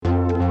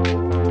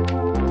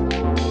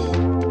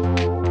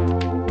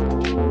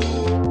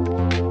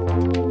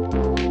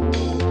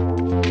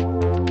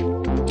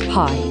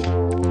Hi,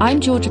 I'm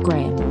Georgia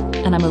Graham,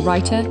 and I'm a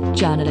writer,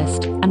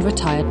 journalist, and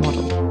retired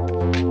model.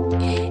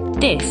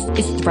 This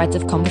is Threads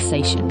of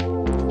Conversation,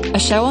 a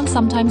show on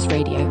Sometimes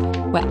Radio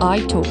where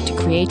I talk to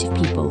creative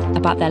people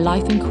about their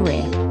life and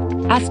career,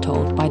 as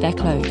told by their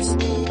clothes.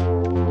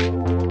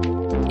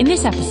 In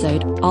this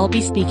episode, I'll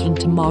be speaking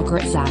to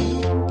Margaret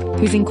Zhang,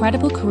 whose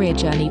incredible career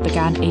journey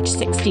began aged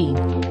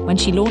 16 when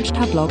she launched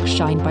her blog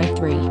Shine by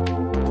 3.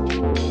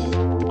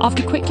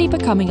 After quickly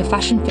becoming a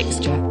fashion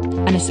fixture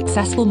and a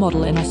successful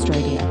model in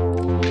Australia,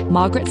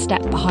 Margaret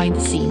stepped behind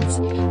the scenes,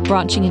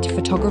 branching into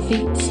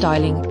photography,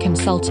 styling,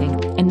 consulting,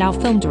 and now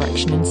film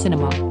direction and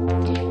cinema,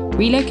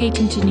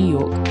 relocating to New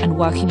York and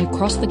working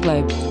across the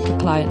globe for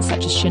clients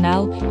such as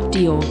Chanel,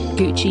 Dior,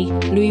 Gucci,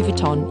 Louis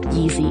Vuitton,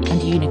 Yeezy,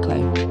 and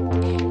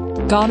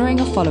Uniqlo, garnering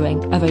a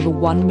following of over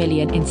 1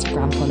 million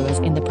Instagram followers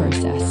in the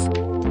process,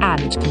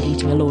 and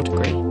completing a law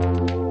degree.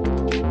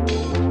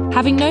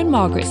 Having known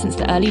Margaret since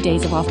the early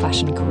days of our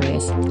fashion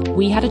careers,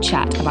 we had a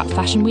chat about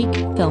Fashion Week,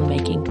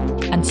 filmmaking,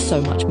 and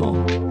so much more.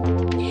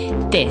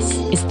 This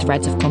is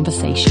Threads of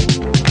Conversation.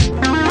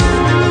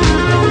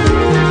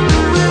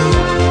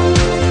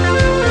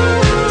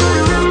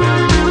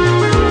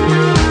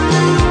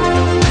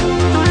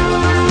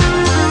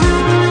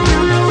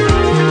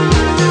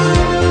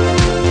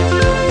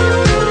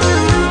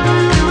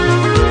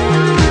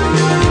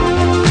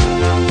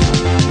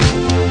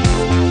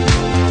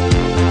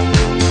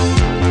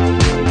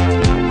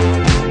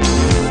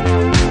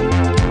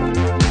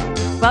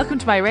 Welcome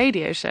to my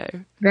radio show.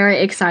 Very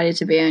excited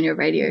to be on your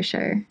radio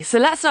show. So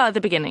let's start at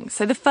the beginning.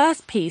 So the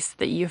first piece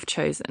that you've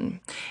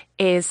chosen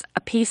is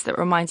a piece that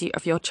reminds you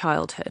of your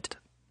childhood.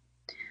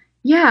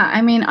 Yeah,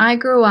 I mean, I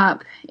grew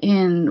up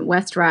in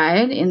West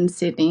Ryde in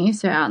Sydney,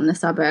 so out in the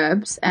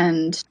suburbs,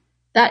 and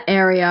that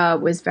area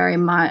was very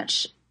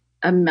much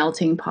a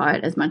melting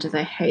pot, as much as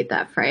I hate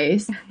that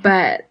phrase.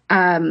 But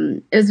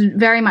it was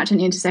very much an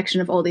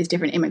intersection of all these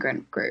different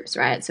immigrant groups,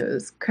 right? So it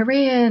was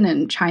Korean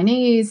and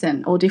Chinese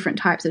and all different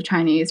types of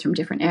Chinese from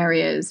different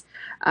areas,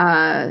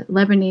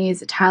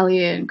 Lebanese,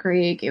 Italian,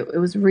 Greek. It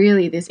was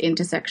really this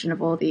intersection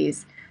of all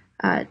these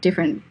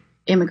different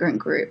immigrant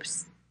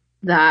groups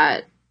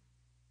that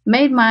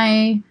made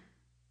my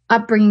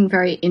upbringing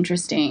very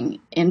interesting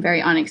in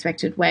very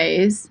unexpected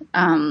ways.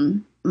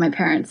 My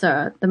parents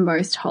are the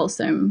most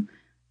wholesome,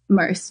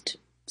 most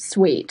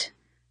sweet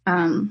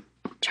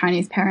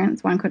Chinese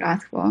parents one could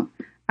ask for.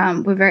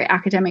 We're a very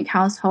academic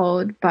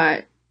household,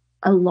 but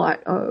a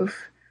lot of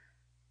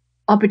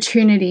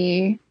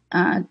opportunity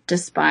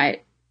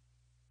despite,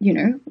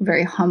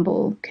 very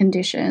humble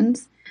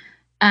conditions.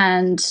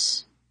 And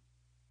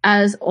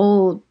as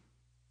all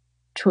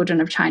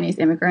children of Chinese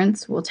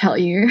immigrants will tell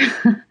you,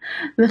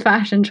 the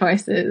fashion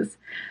choices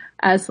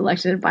as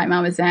selected by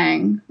Mama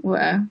Zhang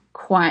were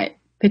quite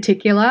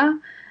particular.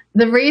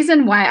 The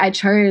reason why I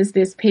chose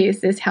this piece,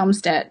 this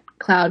Helmstedt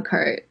cloud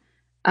coat,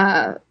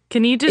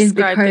 can you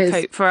describe the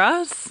coat for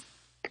us?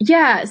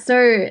 Yeah,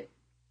 so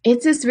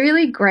it's this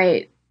really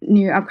great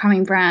new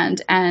upcoming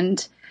brand,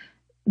 and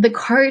the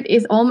coat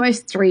is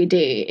almost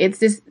 3D.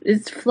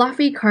 It's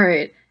fluffy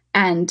coat,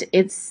 and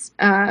it's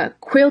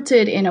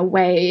quilted in a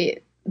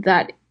way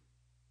that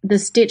the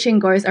stitching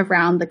goes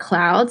around the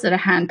clouds that are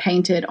hand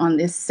painted on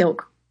this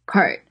silk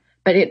coat.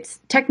 But it's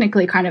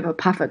technically kind of a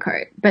puffer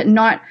coat, but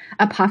not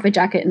a puffer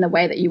jacket in the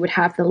way that you would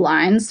have the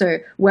lines. So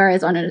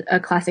whereas on a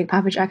classic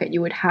puffer jacket,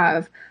 you would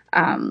have,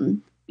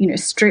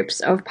 strips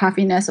of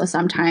puffiness or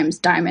sometimes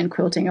diamond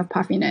quilting of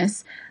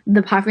puffiness,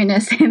 the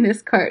puffiness in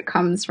this coat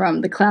comes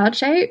from the cloud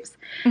shapes.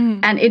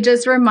 Mm. And it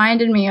just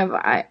reminded me of,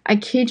 I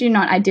kid you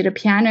not, I did a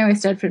piano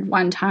Eisteddfod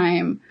one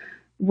time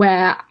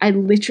where I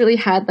literally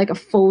had like a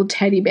full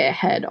teddy bear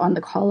head on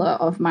the collar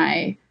of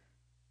my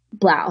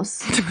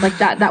blouse. Like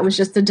that was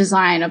just the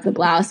design of the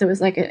blouse. It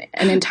was like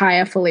an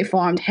entire fully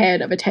formed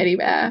head of a teddy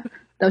bear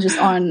that was just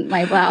on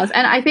my blouse.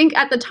 And I think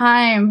at the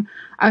time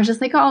I was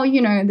just like, oh,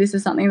 this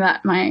is something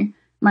that my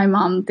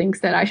mom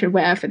thinks that I should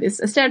wear for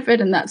this Eisteddfod,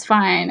 and that's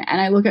fine.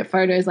 And I look at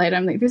photos later,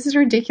 I'm like, this is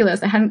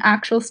ridiculous. I had an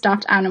actual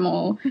stuffed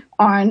animal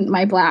on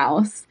my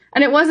blouse,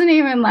 and it wasn't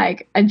even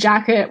like a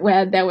jacket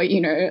where there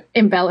were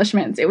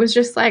embellishments. It was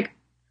just like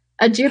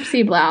a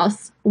gypsy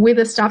blouse with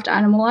a stuffed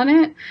animal on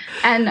it.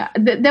 And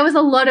there was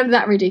a lot of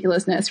that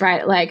ridiculousness,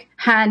 right? Like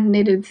hand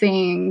knitted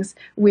things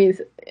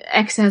with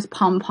excess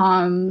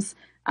pom-poms.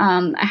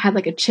 I had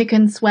like a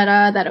chicken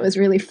sweater that I was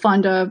really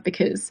fond of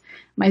because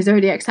my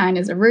zodiac sign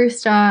is a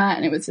rooster,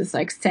 and it was this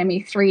like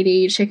semi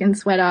 3D chicken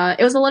sweater.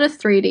 It was a lot of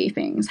 3D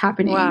things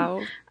happening.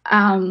 Wow.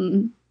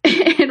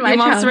 In my Your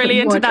mom's really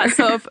into wardrobe. that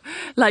sort of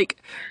like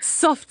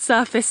soft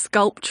surface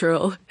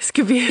sculptural. This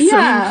could be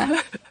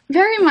Yeah,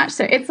 very much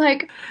so. It's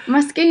like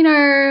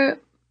Moschino,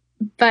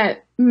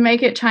 but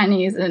make it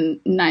Chinese in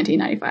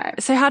 1995.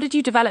 So how did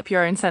you develop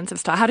your own sense of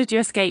style? How did you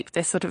escape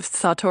this sort of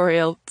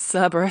sartorial,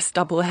 Cerberus,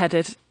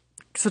 double-headed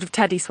sort of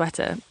teddy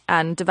sweater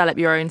and develop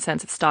your own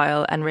sense of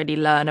style and really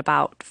learn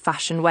about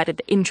fashion? Where did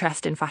the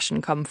interest in fashion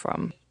come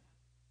from?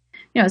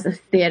 I was a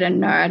theatre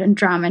nerd and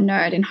drama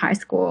nerd in high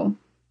school.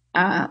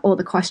 All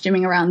the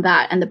costuming around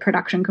that and the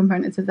production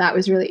components of that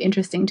was really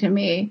interesting to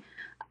me.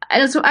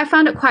 I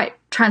found it quite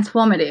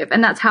transformative,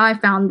 and that's how I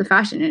found the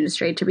fashion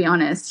industry, to be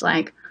honest.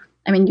 Like,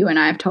 I mean, you and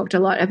I have talked a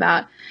lot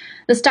about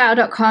the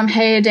style.com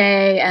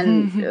heyday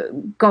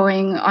and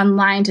going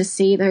online to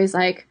see those,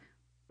 like,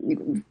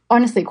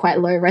 honestly quite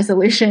low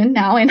resolution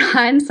now in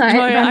hindsight,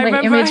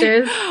 rendering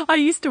images. I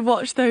used to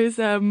watch those,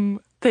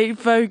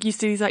 Vogue used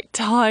to do these like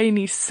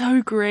tiny,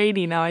 so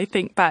grainy now I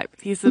think back,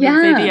 these sort of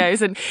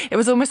videos, and it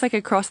was almost like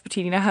a cross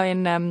between, you know how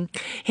in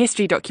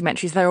history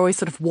documentaries they're always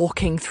sort of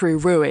walking through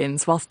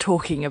ruins whilst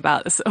talking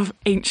about the sort of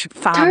ancient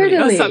family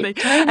or something.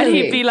 And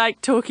he'd be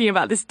like talking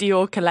about this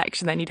Dior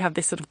collection, then you'd have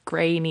this sort of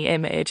grainy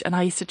image, and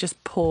I used to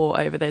just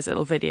pore over those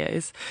little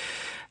videos.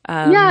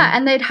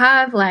 And they'd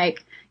have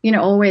like, you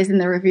know, always in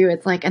the review,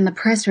 it's like, and the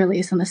press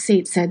release on the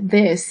seat said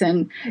this,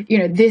 and, you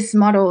know, this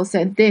model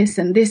said this,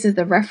 and this is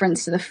the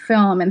reference to the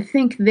film, and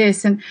think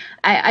this. And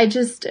I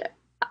just,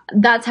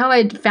 that's how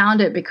I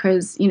found it,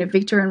 because, you know,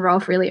 Victor and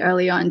Rolf really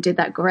early on did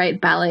that great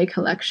ballet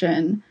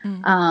collection.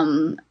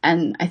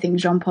 And I think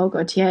Jean-Paul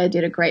Gaultier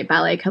did a great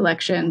ballet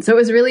collection. So it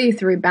was really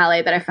through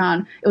ballet that I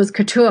found it was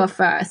couture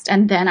first.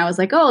 And then I was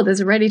like, oh, there's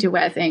a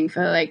ready-to-wear thing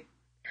for like,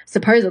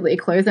 supposedly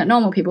clothes that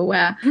normal people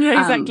wear. Yeah,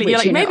 exactly. Which, you're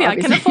like, maybe I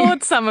can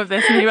afford some of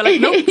this. And you were like,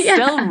 nope,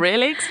 still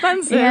really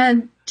expensive. Yeah,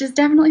 just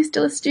definitely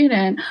still a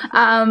student.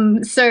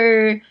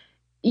 So,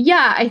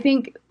 yeah, I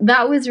think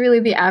that was really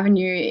the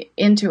avenue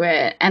into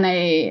it. And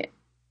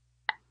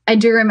I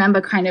do remember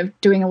kind of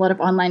doing a lot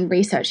of online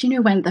research, you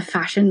know, when the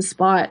Fashion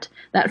Spot,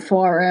 that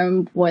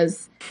forum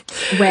was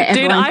where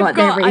everyone got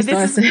their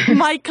resources. This is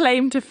my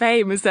claim to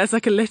fame is there's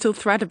like a little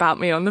thread about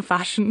me on the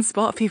Fashion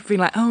Spot. People being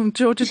like, oh,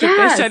 Georgia did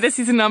this show, this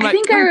season. I'm like, I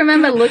think I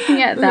remember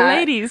looking at that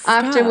ladies,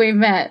 after we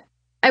met.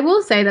 I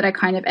will say that I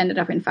kind of ended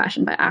up in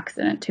fashion by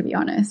accident, to be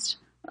honest.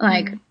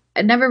 Like,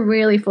 I never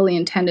really fully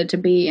intended to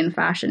be in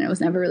fashion. It was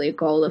never really a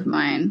goal of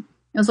mine.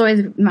 I was always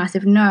a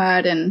massive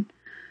nerd and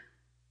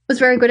was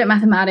very good at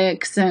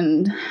mathematics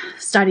and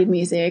studied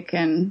music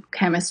and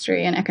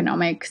chemistry and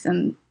economics.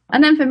 And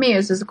then for me, it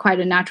was just quite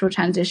a natural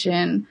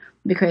transition,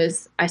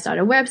 because I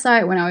started a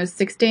website when I was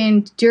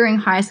 16 during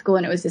high school,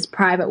 and it was this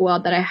private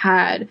world that I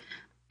had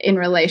in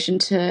relation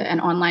to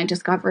an online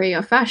discovery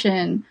of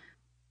fashion.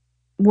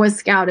 Was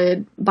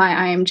scouted by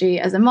IMG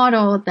as a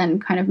model, then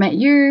kind of met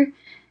you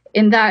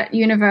in that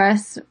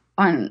universe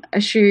on a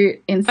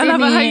shoot in Sydney. I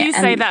love how you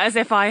say that as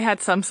if I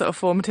had some sort of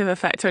formative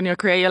effect on your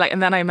career. You're like,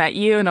 and then I met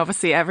you, and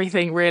obviously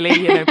everything really,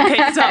 you know,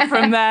 picked up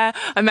from there.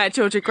 I met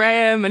Georgia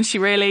Graham, and she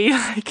really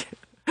like...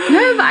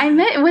 No, but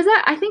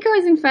I think I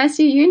was in first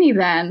year uni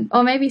then,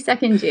 or maybe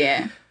second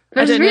year.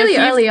 But it was really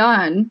early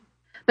on.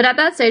 But at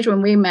that stage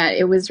when we met,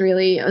 it was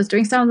really, I was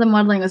doing some of the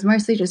modeling. I was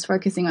mostly just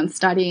focusing on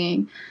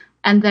studying.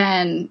 And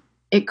then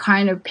it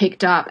kind of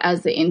picked up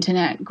as the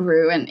internet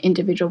grew and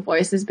individual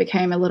voices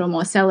became a little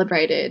more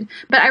celebrated.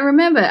 But I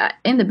remember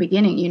in the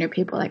beginning, you know,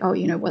 people like, oh,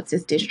 you know, what's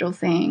this digital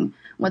thing?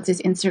 What's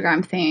this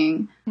Instagram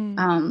thing?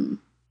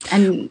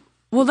 And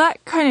well,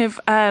 that kind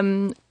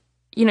of,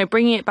 you know,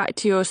 bringing it back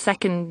to your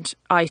second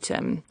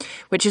item,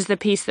 which is the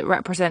piece that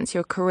represents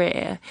your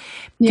career.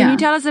 Can you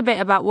tell us a bit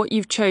about what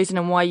you've chosen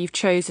and why you've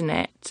chosen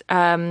it?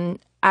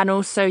 And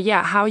also,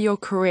 how your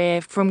career,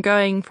 from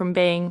going from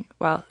being,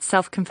 well,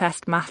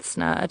 self-confessed maths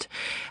nerd,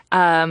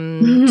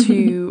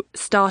 to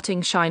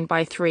starting Shine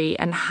by 3,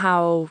 and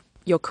how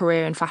your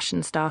career in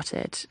fashion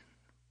started.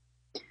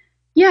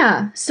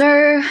 Yeah,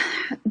 so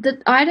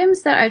the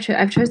items that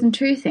I've chosen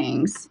two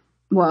things.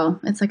 Well,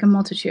 it's like a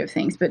multitude of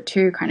things, but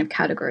two kind of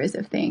categories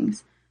of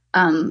things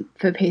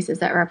for pieces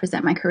that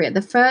represent my career.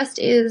 The first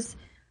is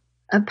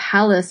a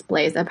Palace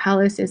blazer.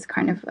 Palace is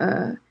kind of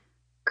a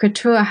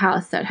couture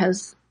house that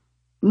has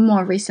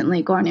more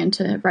recently gone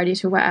into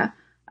ready-to-wear,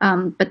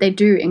 but they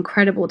do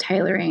incredible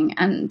tailoring,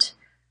 and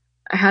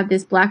I have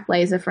this black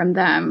blazer from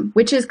them,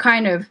 which is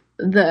kind of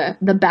the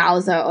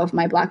Bowser of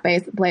my black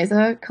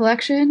blazer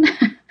collection.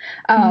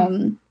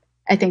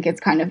 I think it's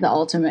kind of the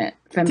ultimate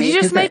for me. Did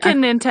you just make a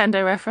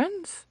Nintendo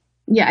reference?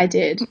 Yeah, I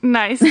did.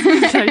 Nice. So,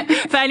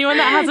 for anyone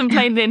that hasn't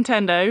played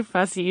Nintendo,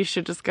 firstly, you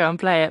should just go and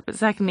play it. But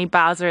secondly,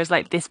 Bowser is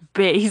like this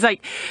big. He's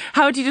like,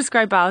 how would you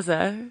describe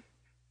Bowser?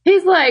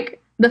 He's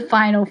like the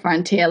final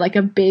frontier, like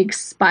a big,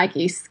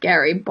 spiky,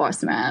 scary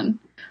boss man.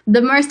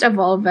 The most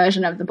evolved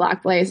version of the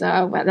black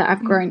blazer that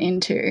I've grown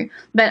into.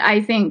 But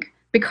I think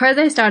because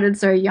I started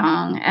so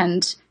young,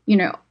 and, you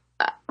know,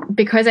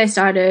 because I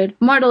started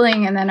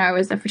modeling and then I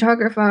was a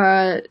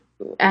photographer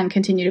and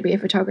continue to be a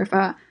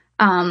photographer.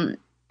 And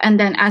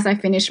then as I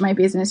finished my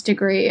business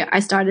degree,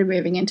 I started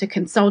moving into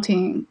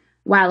consulting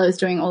while I was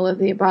doing all of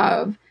the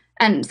above.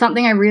 And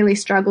something I really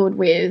struggled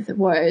with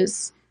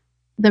was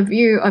the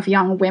view of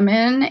young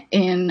women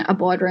in a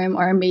boardroom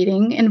or a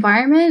meeting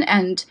environment.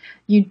 And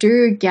you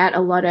do get a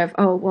lot of,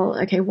 oh, well,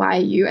 okay, why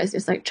are you as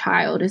this like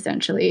child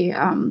essentially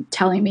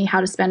telling me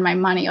how to spend my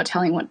money or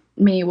telling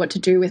me what to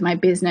do with my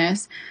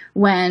business,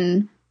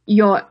 when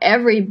you're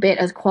every bit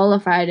as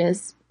qualified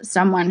as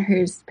someone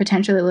who's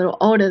potentially a little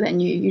older than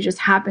you. You just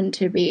happen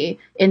to be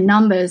in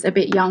numbers a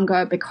bit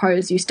younger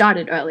because you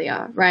started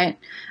earlier, right?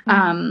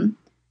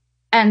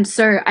 And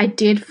so I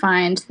did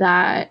find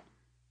that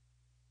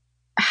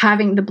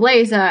having the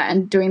blazer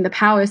and doing the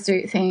power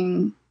suit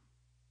thing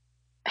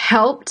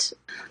helped.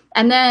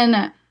 And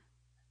then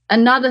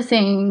another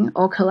thing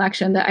or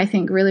collection that I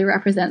think really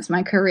represents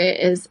my career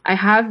is I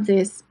have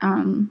this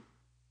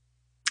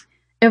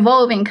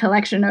evolving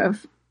collection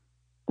of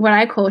what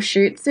I call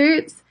shoot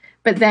suits,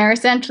 but they're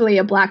essentially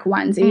a black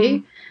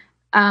onesie.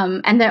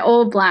 And they're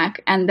all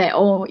black and they're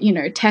all,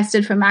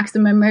 tested for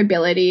maximum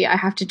mobility. I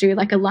have to do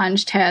like a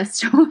lunge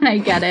test when I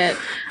get it.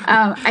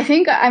 I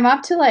think I'm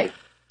up to like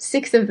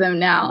 6 of them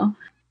now.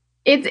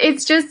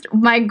 It's just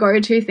my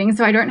go-to thing,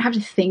 so I don't have to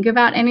think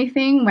about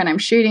anything when I'm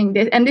shooting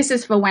this. And this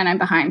is for when I'm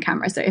behind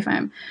camera. So if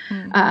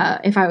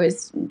I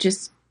was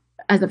just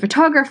as a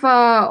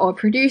photographer or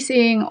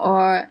producing,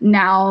 or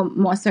now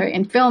more so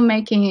in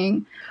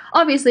filmmaking,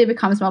 obviously it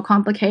becomes more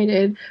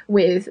complicated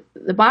with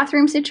the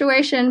bathroom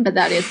situation, but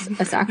that is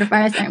a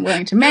sacrifice I'm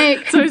willing to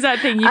make. So is that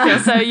thing you feel,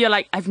 so you're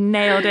like, I've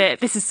nailed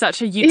it, this is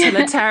such a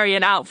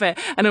utilitarian outfit,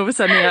 and all of a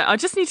sudden you're like, I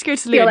just need to go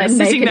to the loo, and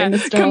sitting there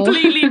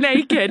completely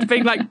naked,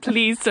 being like,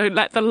 please don't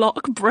let the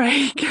lock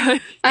break.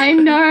 I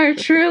know,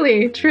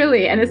 truly,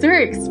 and it's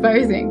very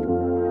exposing.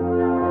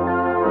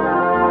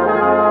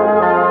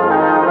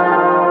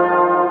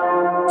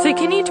 So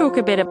can you talk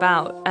a bit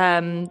about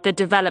the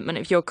development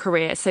of your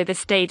career? So the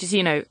stages,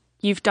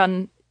 you've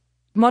done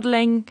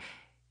modelling,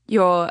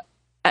 you're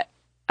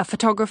a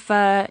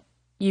photographer,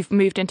 you've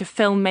moved into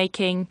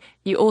filmmaking.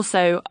 You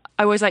also,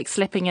 I always like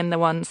slipping in the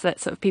ones that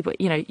sort of people,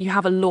 you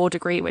have a law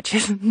degree, which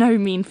is no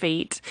mean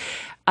feat.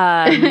 You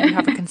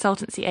have a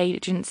consultancy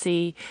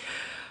agency.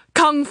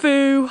 Kung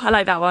Fu, I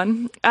like that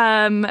one.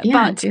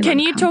 But can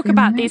you talk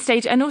about these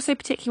stages, and also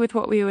particularly with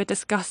what we were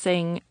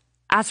discussing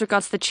as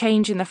regards to the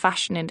change in the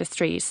fashion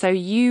industry? So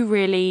you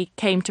really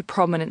came to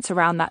prominence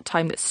around that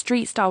time, that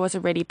street style was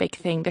a really big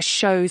thing. The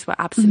shows were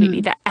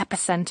absolutely the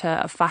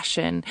epicenter of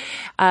fashion.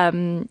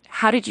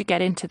 How did you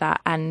get into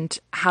that, and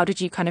how did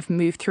you kind of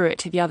move through it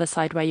to the other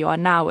side where you are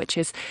now, which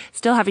is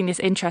still having this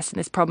interest and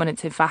this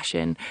prominence in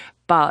fashion,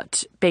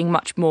 but being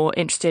much more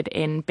interested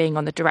in being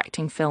on the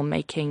directing,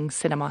 filmmaking,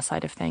 cinema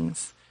side of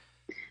things?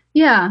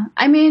 Yeah,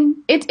 I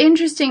mean, it's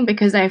interesting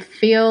because I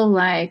feel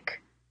like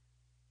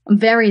I'm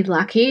very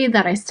lucky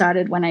that I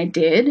started when I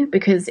did,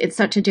 because it's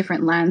such a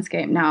different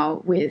landscape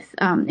now with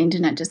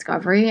internet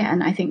discovery.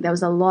 And I think there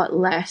was a lot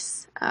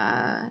less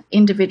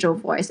individual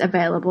voice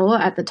available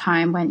at the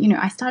time when,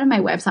 I started my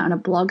website on a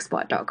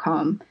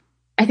blogspot.com.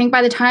 I think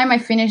by the time I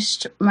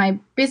finished my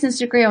business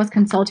degree, I was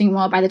consulting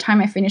more. By the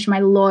time I finished my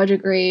law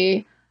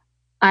degree,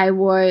 I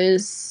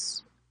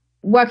was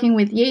working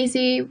with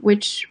Yeezy,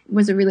 which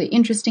was a really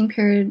interesting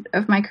period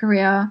of my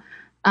career.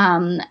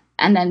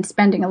 And then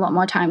spending a lot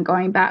more time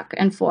going back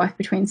and forth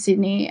between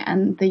Sydney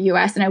and the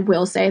US. And I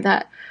will say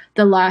that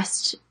the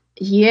last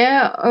year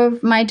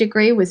of my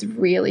degree was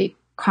really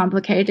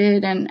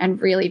complicated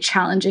and really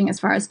challenging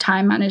as far as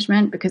time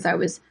management, because I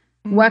was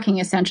working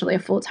essentially a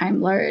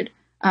full-time load,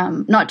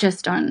 not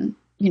just on,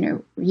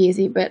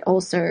 Yeezy, but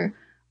also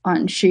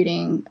on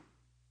shooting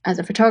as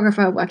a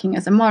photographer, working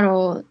as a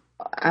model.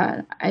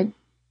 I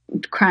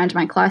crammed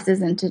my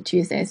classes into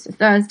Tuesdays to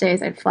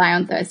Thursdays. I'd fly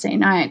on Thursday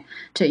night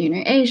to,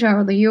 Asia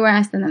or the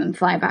US, and then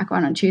fly back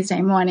on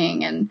Tuesday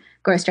morning and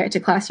go straight to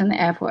class from the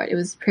airport. It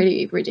was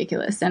pretty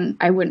ridiculous, and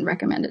I wouldn't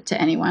recommend it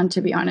to anyone,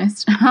 to be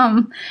honest.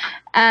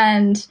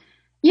 And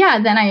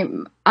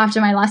then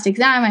after my last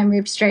exam, I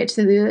moved straight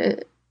to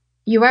the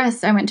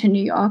US. I went to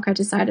New York. I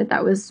decided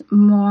that was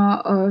more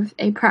of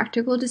a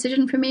practical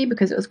decision for me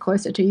because it was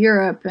closer to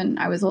Europe, and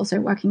I was also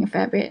working a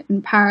fair bit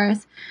in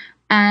Paris.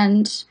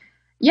 And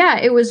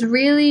it was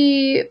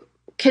really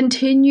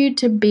continued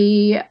to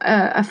be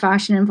a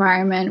fashion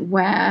environment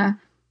where,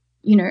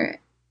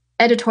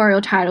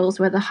 editorial titles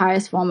were the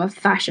highest form of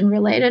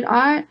fashion-related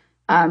art.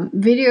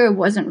 Video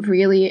wasn't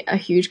really a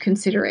huge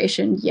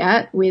consideration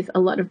yet with a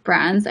lot of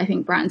brands. I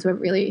think brands were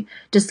really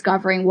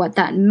discovering what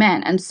that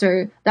meant. And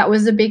so that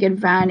was a big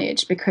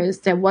advantage because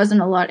there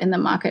wasn't a lot in the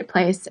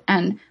marketplace.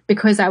 And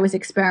because I was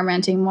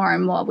experimenting more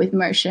and more with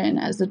motion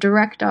as a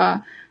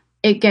director,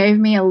 it gave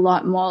me a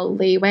lot more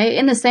leeway,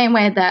 in the same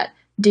way that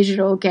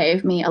digital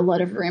gave me a lot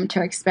of room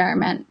to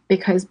experiment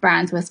because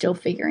brands were still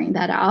figuring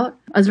that out.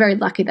 I was very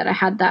lucky that I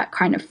had that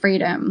kind of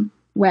freedom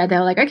where they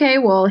were like, okay,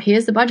 well,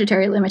 here's the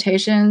budgetary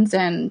limitations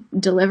and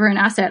deliver an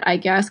asset, I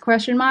guess, ?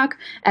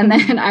 And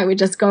then I would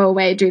just go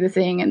away, do the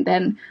thing, and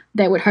then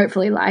they would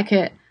hopefully like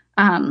it.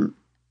 And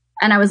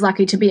I was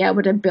lucky to be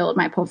able to build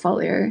my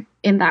portfolio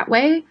in that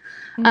way.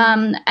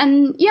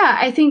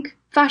 I think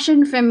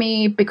fashion for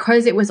me,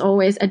 because it was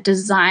always a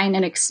design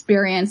and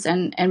experience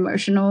and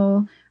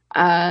emotional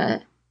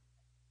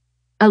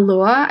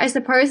allure, I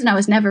suppose, and I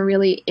was never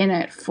really in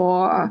it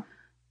for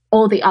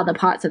all the other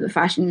parts of the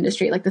fashion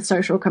industry, like the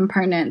social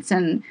components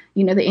and,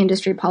 the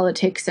industry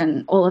politics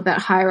and all of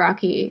that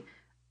hierarchy.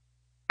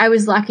 I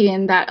was lucky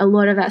in that a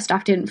lot of that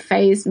stuff didn't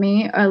faze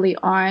me early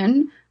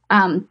on,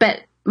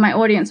 but my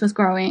audience was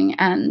growing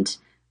and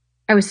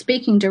I was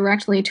speaking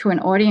directly to an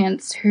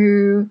audience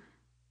who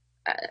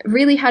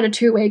really had a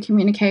two-way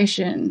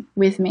communication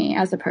with me,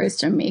 as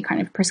opposed to me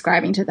kind of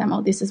prescribing to them,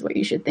 oh, this is what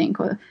you should think,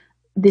 or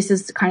this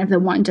is kind of the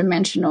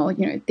one-dimensional,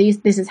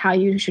 this is how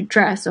you should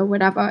dress or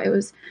whatever. It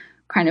was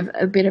kind of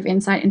a bit of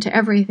insight into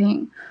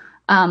everything,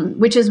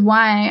 which is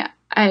why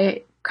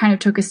I kind of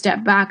took a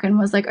step back and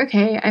was like,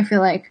 okay, I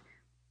feel like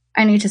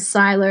I need to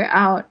silo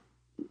out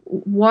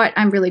what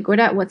I'm really good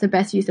at, what's the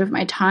best use of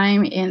my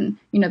time in,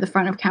 the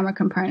front of camera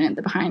component,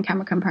 the behind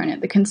camera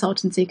component, the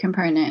consultancy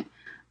component.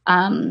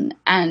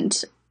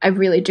 And I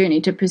really do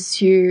need to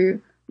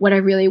pursue what I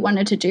really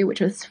wanted to do, which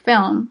was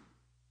film.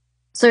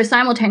 So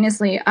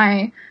simultaneously,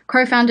 I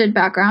co-founded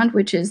Background,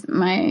 which is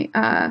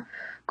my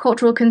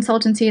cultural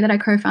consultancy that I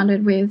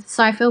co-founded with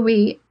Saifil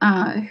Wee,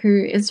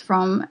 who is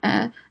from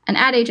an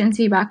ad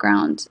agency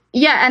background.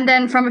 Yeah, and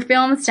then from a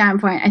film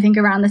standpoint, I think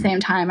around the same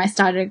time, I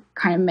started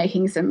kind of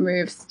making some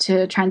moves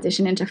to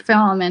transition into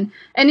film. And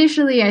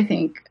initially, I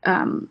think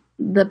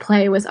the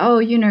play was,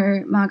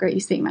 Margaret, you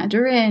speak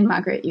Mandarin.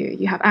 Margaret,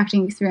 you have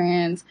acting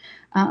experience.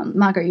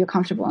 Margaret, you're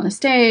comfortable on a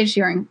stage.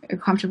 You're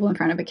comfortable in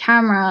front of a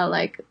camera.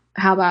 Like,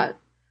 how about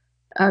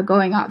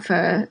going up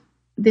for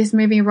this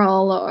movie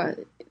role or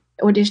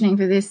auditioning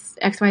for this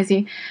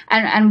XYZ?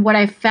 And what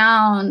I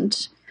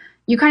found,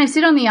 you kind of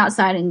sit on the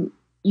outside and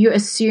you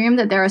assume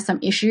that there are some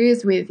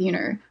issues with,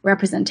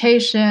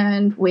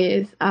 representation,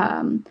 with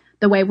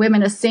the way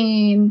women are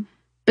seen.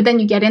 But then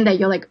you get in there,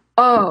 you're like,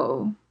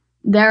 oh,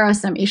 there are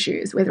some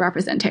issues with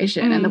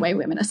representation and the way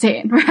women are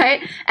seen,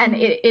 right? And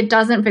it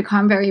doesn't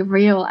become very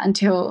real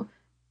until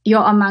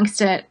you're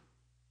amongst it.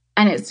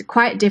 And it's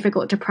quite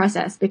difficult to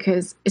process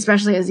because,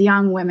 especially as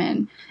young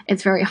women,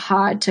 it's very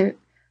hard to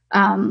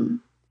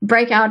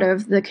break out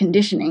of the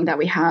conditioning that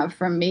we have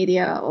from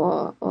media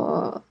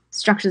or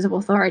structures of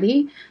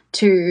authority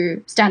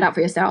to stand up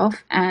for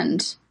yourself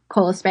and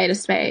call a spade a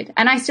spade.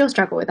 And I still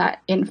struggle with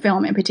that in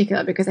film in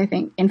particular, because I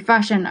think in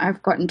fashion,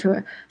 I've gotten to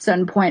a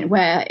certain point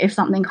where if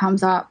something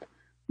comes up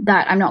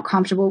that I'm not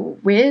comfortable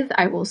with,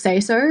 I will say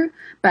so.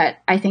 But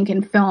I think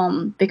in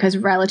film, because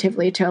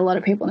relatively to a lot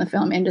of people in the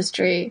film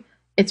industry,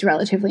 it's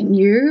relatively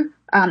new,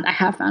 I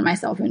have found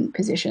myself in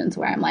positions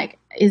where I'm like,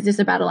 is this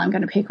a battle I'm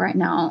going to pick right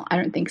now? I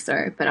don't think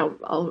so, but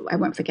I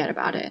won't forget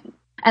about it.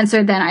 And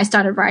so then I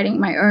started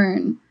writing my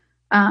own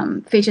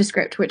feature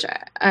script, which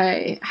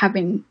I have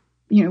been,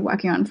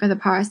 working on for the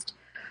past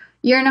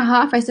year and a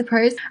half, I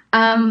suppose.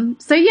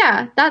 So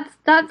yeah,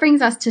 that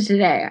brings us to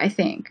today, I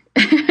think.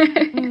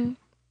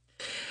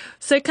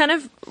 So kind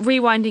of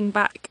rewinding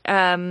back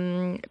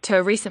to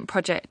a recent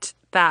project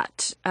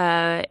that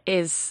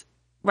is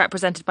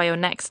represented by your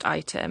next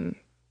item,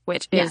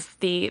 which is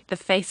the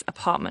Face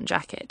apartment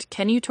jacket.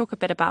 Can you talk a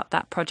bit about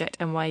that project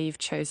and why you've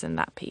chosen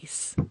that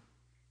piece?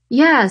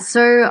 Yeah,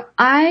 so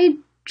I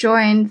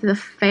joined the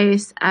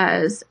Face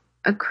as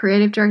a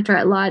creative director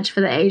at large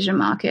for the Asia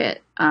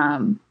market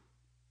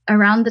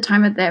around the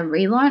time of their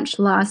relaunch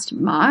last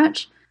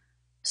March.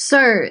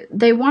 So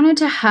they wanted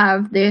to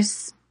have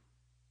this,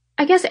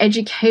 I guess,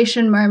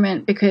 education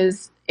moment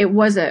because it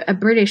was a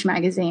British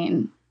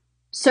magazine.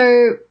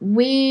 So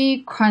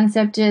we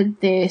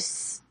concepted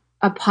this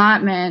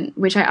apartment,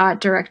 which I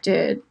art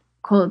directed,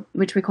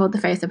 which we called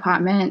the Face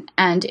apartment.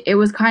 And it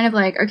was kind of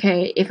like,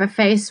 okay, if a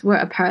face were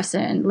a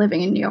person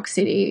living in New York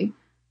City,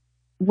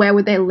 where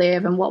would they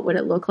live and what would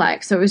it look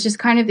like? So it was just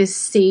kind of this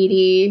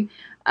seedy,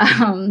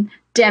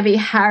 Debbie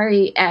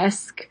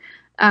Harry-esque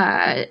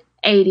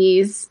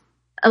 80s,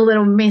 a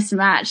little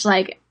mismatch,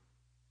 like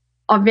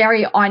a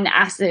very on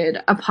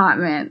acid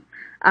apartment.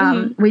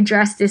 We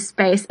dressed this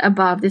space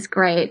above this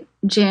great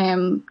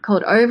gym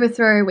called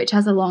Overthrow, which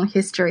has a long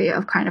history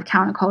of kind of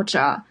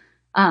counterculture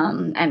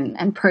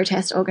and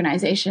protest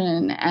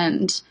organization.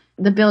 And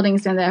the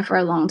building's been there for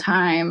a long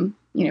time.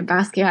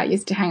 Basquiat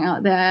used to hang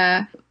out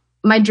there.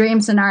 My dream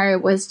scenario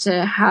was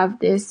to have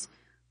this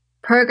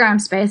program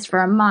space for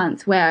a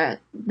month where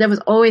there was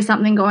always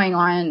something going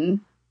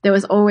on. There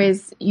was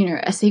always,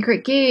 a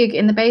secret gig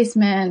in the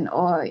basement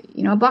or,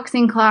 a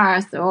boxing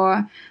class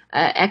or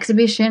an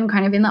exhibition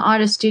kind of in the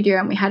artist studio.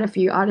 And we had a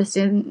few artists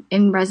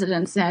in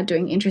residence there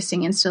doing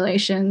interesting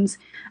installations.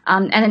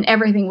 And then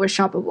everything was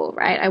shoppable,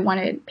 right? I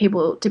wanted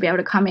people to be able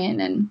to come in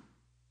and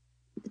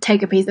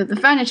take a piece of the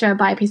furniture,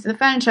 buy a piece of the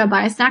furniture,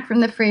 buy a snack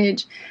from the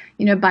fridge,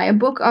 buy a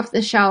book off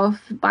the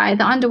shelf, buy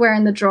the underwear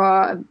in the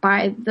drawer,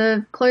 buy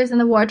the clothes in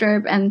the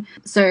wardrobe. And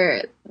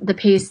so the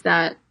piece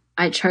that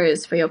I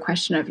chose for your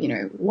question of,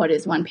 what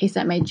is one piece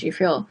that made you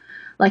feel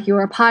like you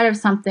were a part of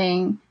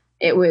something?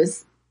 It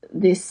was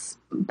this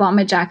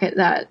bomber jacket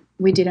that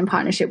we did in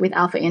partnership with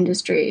Alpha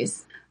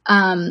Industries.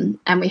 And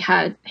we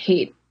had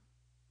heat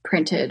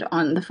printed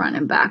on the front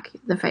and back,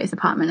 the Face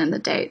apartment and the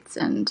dates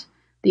and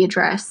the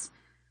address,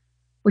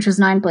 which was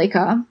 9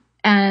 Bleecker.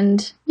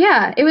 And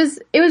yeah, it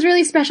was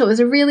really special. It was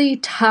a really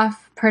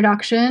tough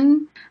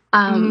production.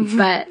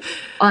 But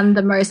on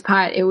the most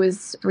part, it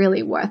was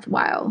really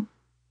worthwhile.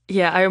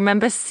 Yeah, I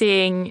remember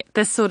seeing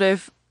this sort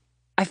of,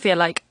 I feel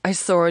like I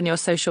saw on your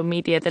social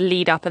media, the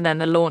lead up and then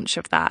the launch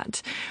of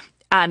that.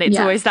 And it's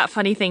always that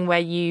funny thing where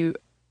you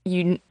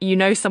you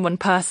know someone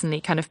personally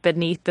kind of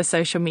beneath the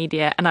social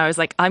media, and I was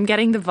like, I'm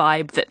getting the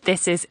vibe that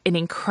this is an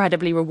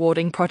incredibly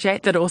rewarding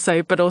project, but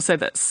also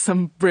that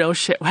some real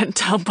shit went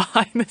down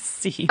behind the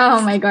scenes.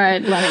 Oh my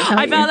God, let me tell you.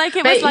 I felt like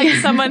it was like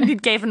someone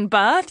who'd given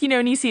birth,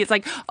 and you see it's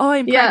like, oh,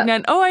 I'm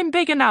pregnant, oh, I'm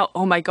bigger now,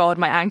 oh my God,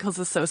 my ankles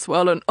are so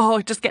swollen,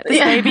 oh, just get this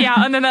baby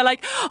out, and then they're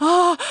like,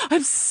 oh,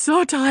 I'm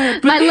so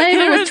tired. But my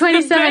labor was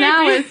 27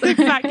 hours.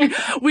 Exactly.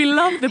 We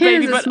love the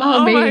baby, but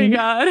oh my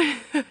God.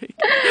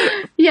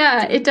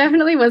 Yeah, it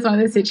definitely was one of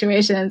those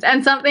situations,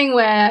 and something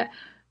where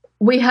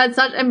we had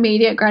such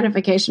immediate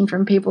gratification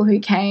from people who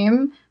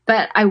came.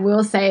 But I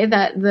will say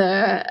that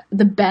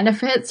the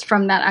benefits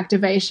from that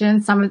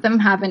activation, some of them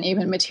haven't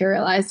even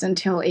materialized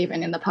until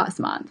even in the past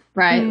month,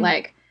 right?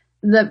 Like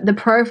the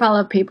profile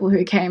of people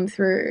who came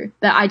through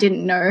that I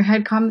didn't know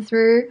had come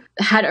through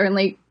had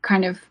only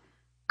kind of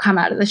come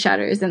out of the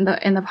shadows in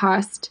the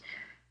past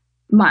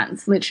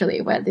months,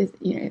 literally, where there's,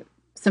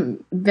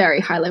 some very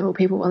high level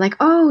people were like,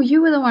 oh,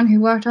 you were the one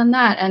who worked on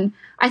that. And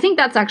I think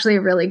that's actually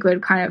a really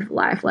good kind of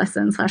life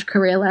lesson /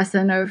 career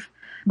lesson of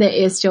there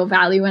is still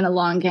value in a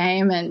long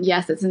game. And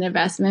yes, it's an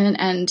investment.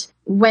 And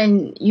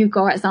when you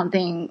go at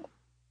something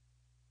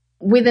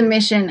with a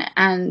mission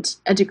and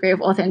a degree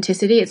of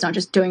authenticity, it's not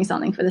just doing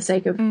something for the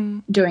sake of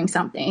doing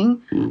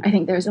something. I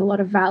think there's a lot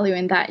of value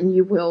in that, and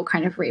you will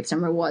kind of reap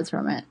some rewards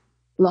from it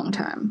long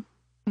term.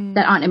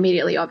 That aren't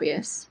immediately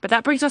obvious. But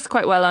that brings us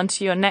quite well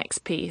onto your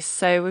next piece.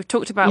 So we've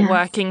talked about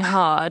working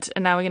hard,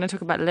 and now we're going to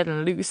talk about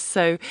letting loose.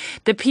 So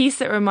the piece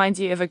that reminds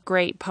you of a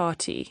great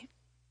party.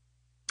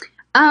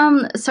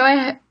 So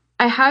I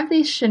have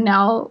these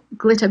Chanel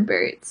glitter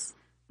boots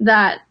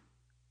that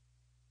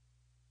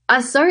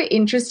are so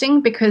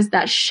interesting because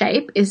that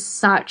shape is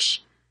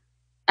such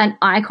an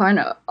icon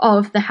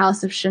of the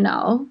House of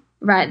Chanel.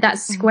 Right, that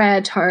square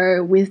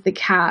toe with the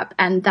cap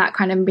and that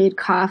kind of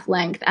mid-calf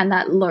length and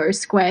that low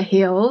square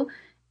heel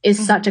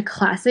is such a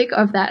classic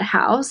of that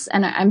house.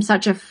 And I'm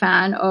such a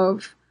fan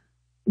of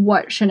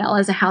what Chanel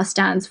as a house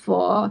stands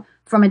for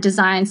from a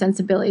design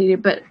sensibility,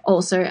 but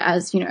also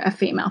as, a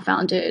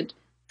female-founded,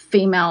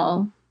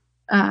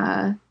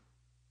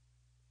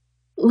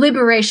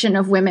 liberation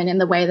of women in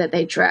the way that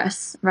they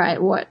dress,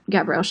 right? What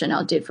Gabrielle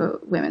Chanel did for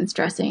women's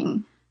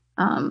dressing,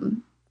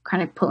 kind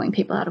of pulling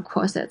people out of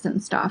corsets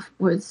and stuff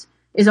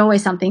is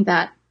always something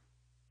that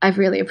I've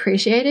really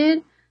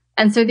appreciated.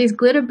 And so these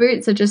glitter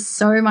boots are just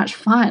so much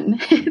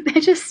fun.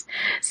 They're just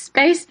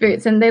space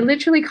boots, and they're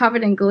literally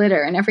covered in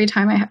glitter. And every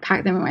time I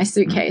pack them in my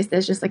suitcase,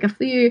 there's just like a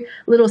few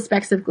little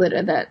specks of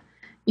glitter that,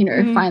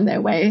 find their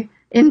way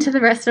into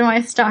the rest of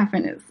my stuff.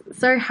 And it's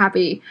so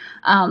happy.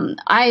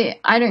 I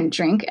don't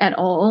drink at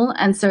all.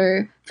 And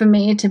so for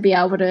me to be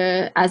able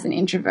to, as an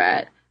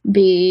introvert,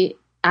 be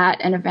at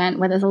an event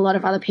where there's a lot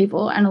of other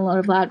people and a lot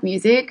of loud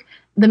music,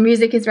 the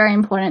music is very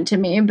important to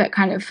me, but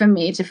kind of for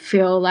me to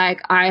feel like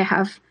I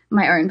have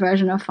my own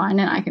version of fun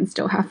and I can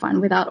still have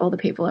fun without all the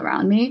people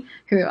around me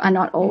who are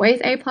not always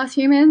A+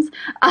 humans.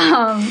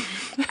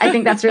 I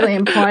think that's really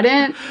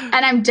important.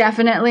 And I'm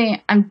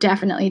definitely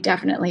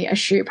a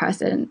shoe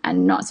person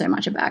and not so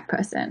much a bag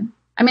person.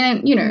 I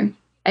mean,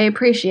 I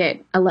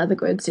appreciate a leather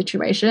goods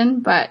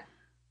situation, but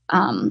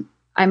I'm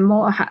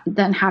more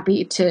than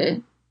happy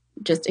to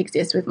just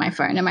exist with my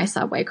phone and my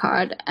subway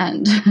card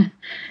and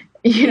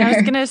I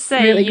was going to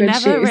say,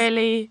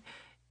 really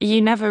you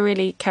never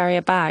really carry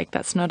a bag.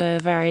 That's not a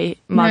very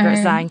Margaret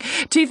Zhang.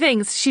 Two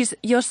things.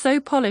 You're so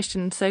polished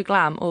and so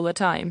glam all the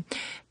time.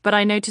 But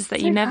I noticed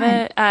that you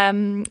never,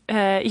 babes,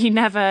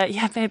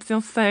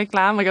 you're so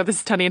glam. Oh my God, this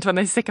is turning into one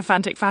of those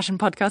sycophantic fashion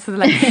podcasts. Where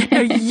they're like,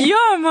 no,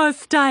 you're more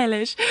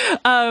stylish.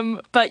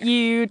 But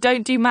you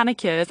don't do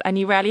manicures and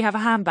you rarely have a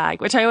handbag,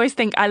 which I always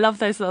think, I love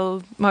those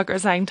little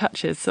Margaret Zhang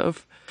touches, sort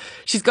of.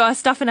 She's got her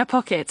stuff in her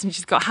pockets and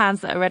she's got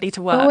hands that are ready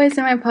to work. Always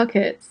in my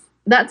pockets.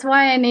 That's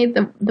why I need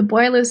the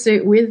boiler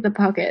suit with the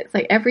pockets.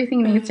 Like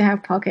everything needs to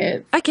have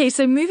pockets. Okay,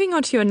 so moving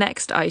on to your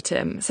next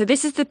item. So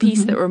this is the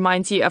piece that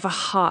reminds you of a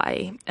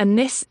high. And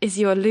this is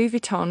your Louis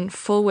Vuitton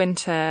Full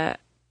Winter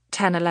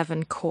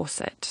 1011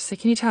 corset. So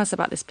can you tell us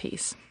about this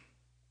piece?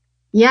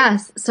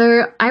 Yes.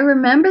 So I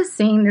remember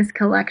seeing this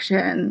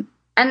collection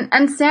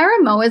and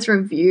Sarah Moa's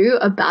review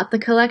about the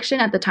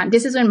collection at the time.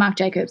 This is when Marc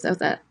Jacobs was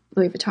at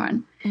Louis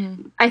Vuitton.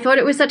 I thought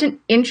it was such an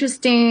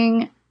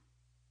interesting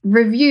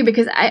review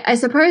because I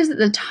suppose at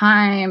the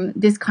time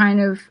this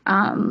kind of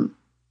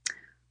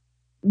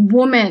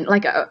woman,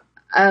 like a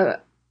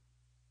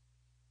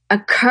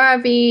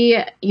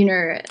curvy,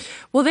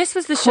 well, this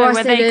was the show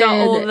where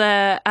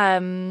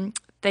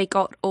they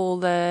got all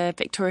the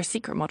Victoria's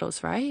Secret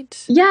models,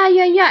 right? Yeah.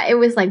 It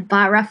was like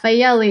Bar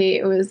Raffaelli,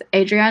 it was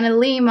Adriana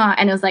Lima,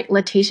 and it was like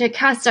Letitia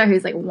Casta,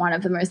 who's like one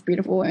of the most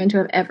beautiful women to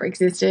have ever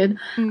existed.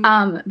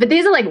 But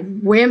these are like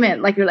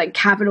women, like you're like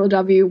capital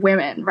W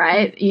women,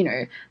 right?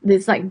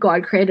 This like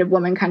God created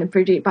woman kind of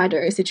Brigitte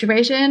Bardot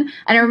situation.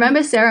 And I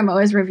remember Sarah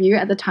Moa's review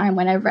at the time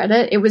when I read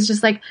it. It was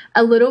just like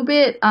a little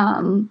bit.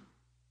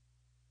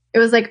 It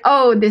was like,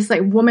 oh, this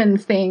like woman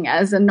thing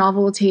as a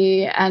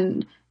novelty,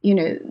 and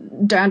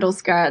dirndl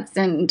skirts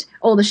and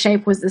all the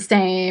shape was the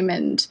same.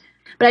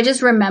 But But I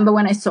just remember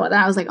when I saw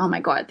that, I was like, oh my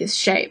God, this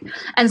shape.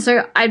 And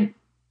so I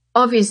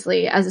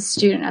obviously, as a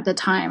student at the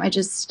time,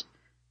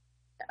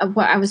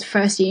 I was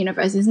first year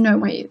university, there's no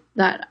way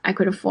that I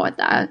could afford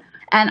that.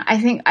 And I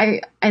think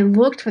I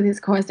looked for this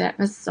corset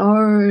for so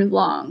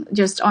long,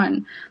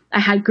 I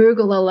had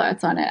Google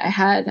alerts on it. I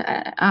had,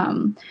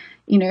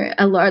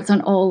 alerts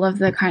on all of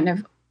the kind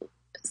of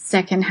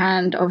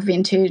secondhand or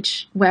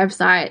vintage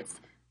websites.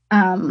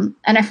 And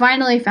I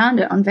finally found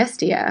it on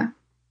Vestiaire.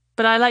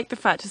 But I like the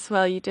fact as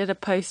well, you did a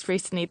post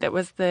recently that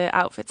was the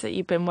outfits that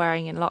you've been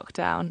wearing in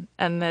lockdown,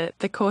 and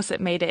the corset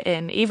made it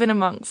in, even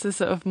amongst the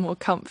sort of more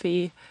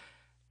comfy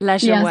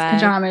leisure wear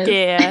pajamas.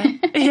 Gear.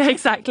 Yeah,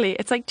 exactly.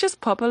 It's like,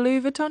 just pop a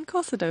Louis Vuitton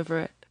corset over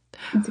it.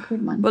 That's a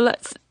good one. Well,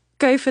 let's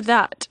go for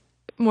that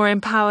more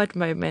empowered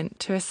moment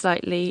to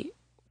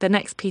the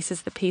next piece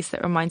is the piece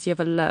that reminds you of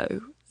a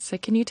low. So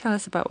can you tell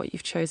us about what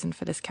you've chosen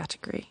for this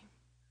category?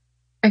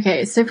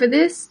 Okay, so for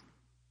this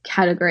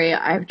category,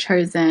 I've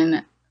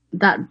chosen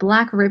that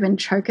black ribbon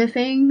choker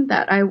thing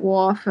that I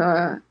wore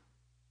for,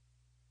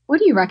 what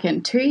do you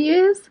reckon, 2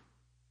 years?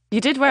 You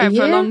did wear it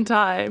for a long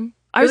time.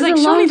 I was like,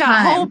 surely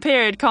that whole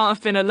period can't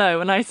have been a low.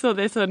 And I saw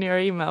this on your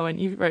email when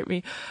you wrote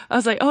me. I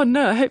was like, oh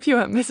no, I hope you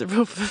weren't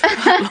miserable for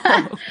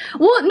that long.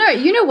 Well, no,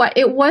 you know what?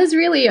 It was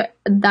really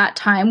that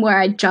time where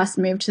I just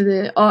moved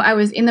I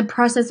was in the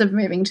process of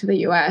moving to the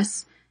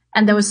US,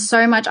 and there was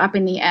so much up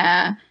in the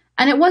air.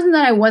 And it wasn't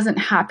that I wasn't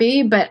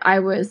happy, but I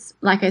was,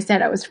 like I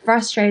said, I was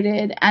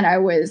frustrated and I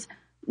was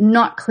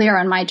not clear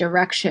on my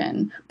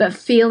direction, but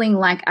feeling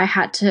like I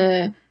had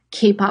to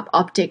keep up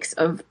optics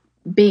of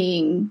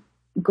being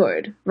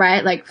good,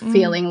 right? Like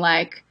feeling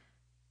like,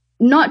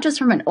 not just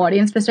from an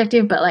audience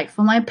perspective, but like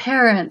for my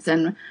parents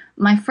and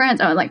my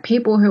friends, or like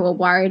people who were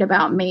worried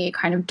about me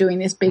kind of doing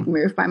this big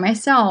move by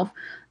myself,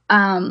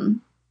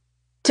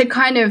 to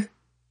kind of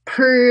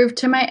prove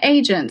to my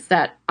agents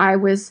that I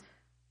was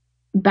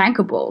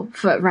bankable,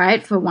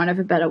 for want of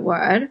a better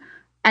word.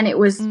 And it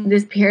was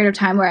this period of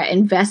time where I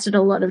invested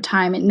a lot of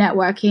time in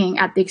networking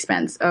at the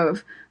expense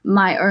of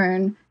my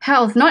own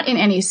health, not in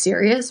any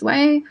serious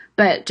way,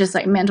 but just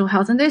like mental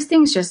health. And those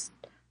things just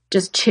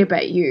chip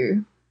at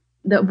you,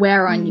 that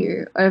wear on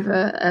you over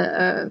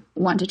a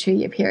 1 to 2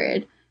 year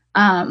period.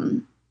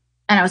 And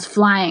I was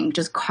flying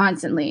just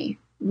constantly,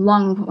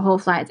 long haul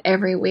flights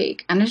every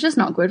week, and it's just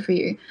not good for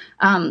you.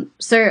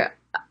 So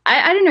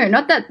I don't know,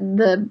 not that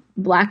the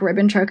black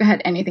ribbon choker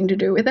had anything to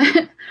do with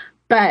it,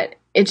 but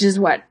it's just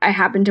what I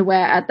happened to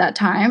wear at that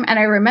time. And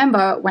I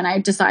remember when I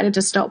decided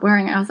to stop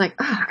wearing it, I was like,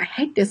 oh, I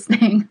hate this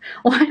thing.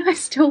 Why do I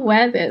still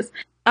wear this?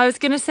 I was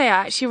going to say,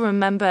 I actually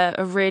remember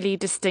a really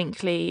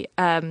distinctly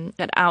an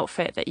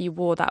outfit that you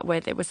wore that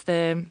with. It was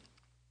the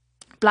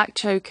black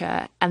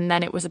choker, and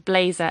then it was a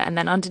blazer, and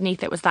then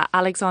underneath it was that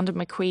Alexander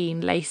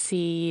McQueen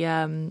lacy,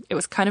 it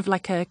was kind of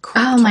like a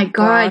oh my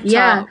God,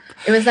 yeah.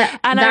 It was that,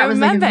 and that was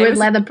like a good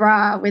leather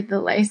bra with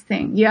the lace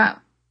thing, yeah.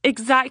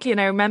 Exactly,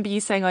 and I remember you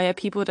saying, oh yeah,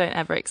 people don't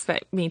ever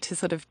expect me to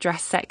sort of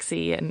dress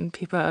sexy, and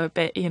people are a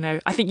bit,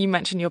 I think you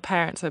mentioned your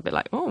parents are a bit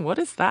like, oh, what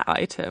is that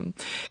item?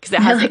 Because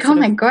they're like, oh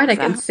my God, I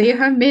can see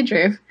her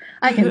midriff,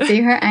 I can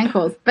see her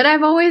ankles. But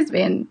I've always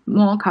been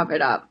more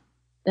covered up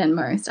than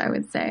most, I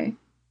would say.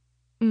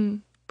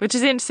 Which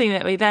is interesting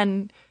that we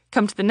then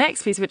come to the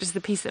next piece, which is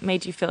the piece that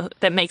makes you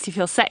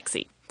feel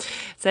sexy.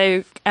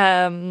 So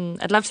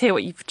I'd love to hear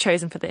what you've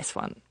chosen for this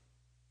one.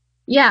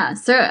 Yeah,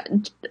 so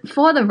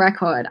for the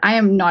record, I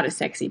am not a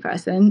sexy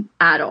person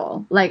at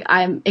all. Like,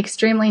 I'm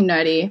extremely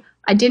nerdy.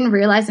 I didn't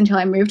realize until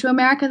I moved to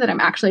America that I'm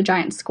actually a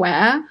giant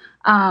square.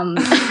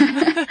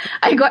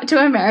 I got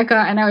to America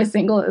and I was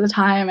single at the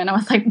time, and I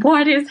was like,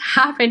 what is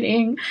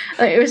happening?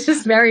 Like, it was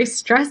just very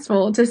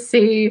stressful to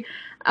see,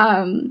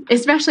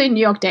 especially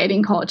New York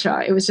dating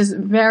culture. It was just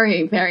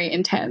very, very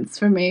intense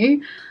for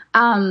me.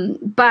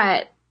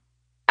 But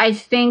I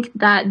think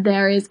that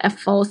there is a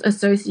false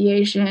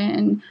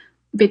association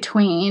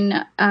between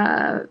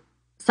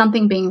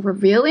something being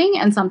revealing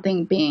and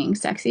something being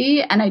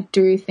sexy. And I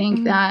do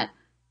think that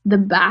the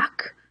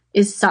back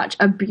is such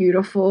a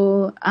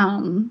beautiful,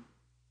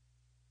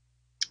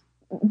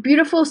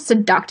 beautiful,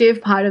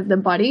 seductive part of the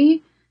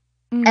body.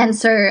 And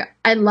so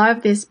I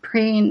love this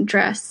preen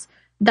dress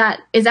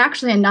that is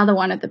actually another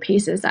one of the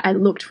pieces that I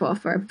looked for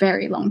a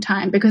very long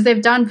time, because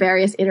they've done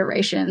various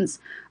iterations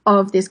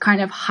of this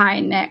kind of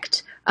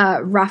high-necked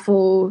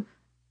ruffle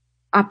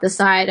up the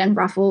side and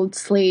ruffled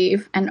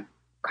sleeve and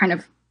kind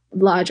of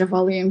larger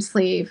volume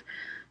sleeve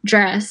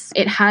dress.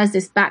 It has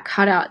this back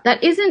cutout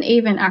that isn't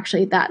even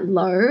actually that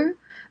low,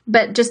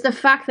 but just the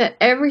fact that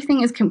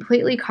everything is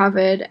completely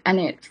covered and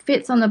it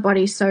fits on the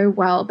body so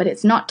well, but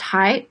it's not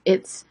tight,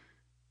 it's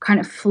kind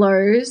of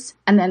flows,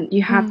 and then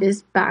you have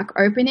this back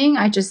opening.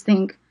 I just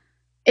think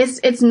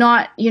it's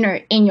not,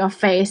 in your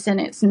face, and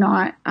it's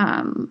not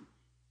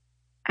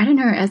I don't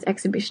know, as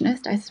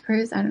exhibitionist, I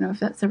suppose. I don't know if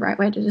that's the right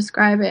way to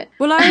describe it.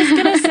 Well, I was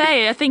going to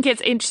say, I think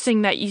it's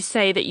interesting that you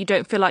say that you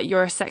don't feel like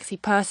you're a sexy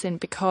person,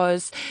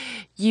 because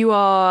you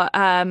are,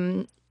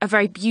 a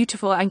very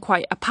beautiful and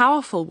quite a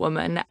powerful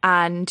woman,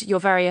 and you're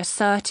very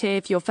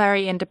assertive, you're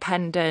very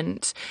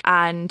independent,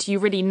 and you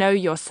really know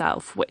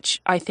yourself, which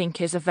I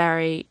think is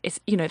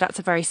that's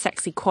a very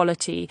sexy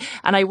quality.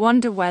 And I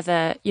wonder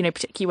whether,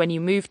 particularly when you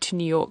moved to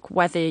New York,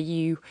 whether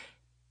you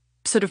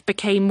sort of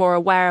became more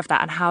aware of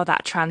that and how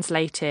that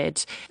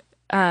translated.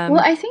 Well,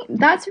 I think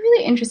that's a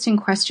really interesting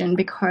question,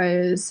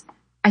 because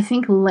I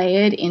think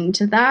layered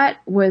into that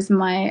was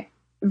my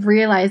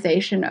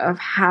realization of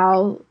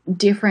how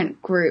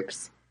different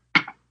groups,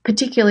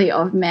 particularly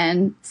of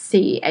men,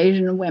 see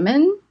Asian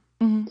women.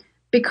 Mm-hmm.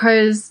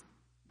 Because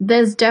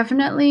there's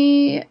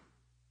definitely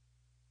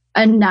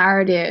a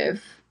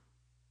narrative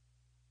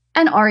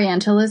and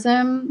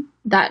Orientalism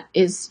that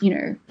is,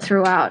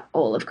 throughout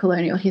all of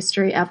colonial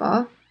history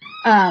ever,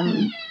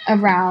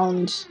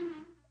 around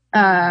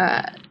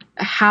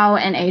how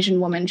an Asian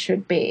woman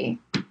should be.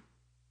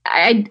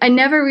 I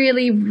never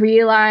really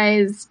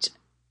realized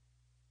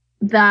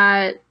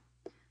that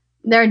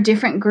there are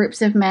different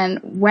groups of men,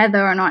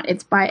 whether or not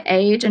it's by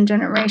age and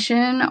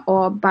generation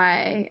or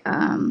by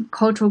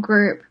cultural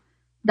group,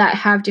 that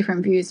have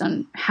different views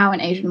on how an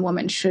Asian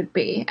woman should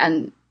be.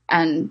 And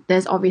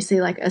there's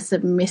obviously like a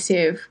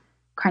submissive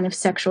kind of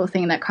sexual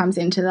thing that comes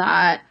into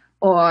that,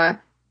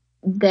 or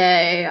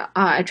they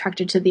are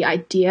attracted to the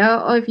idea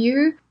of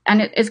you.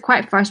 And it's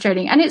quite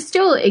frustrating. And it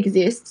still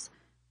exists,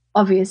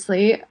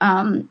 obviously.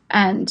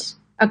 And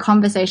a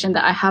conversation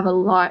that I have a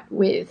lot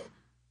with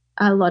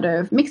a lot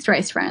of mixed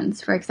race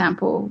friends, for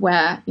example,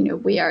 where,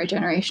 we are a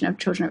generation of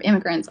children of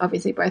immigrants.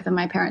 Obviously, both of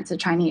my parents are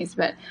Chinese,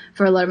 but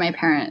for a lot of my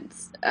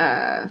parents'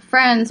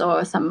 friends,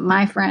 or some of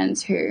my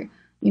friends who,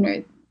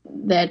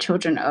 they're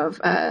children of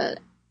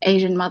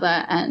Asian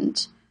mother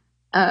and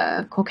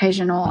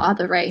Caucasian or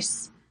other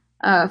race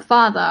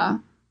father,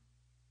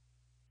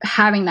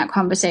 having that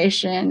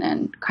conversation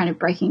and kind of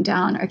breaking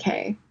down,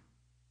 okay,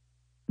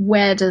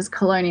 where does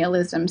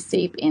colonialism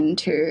seep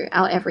into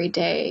our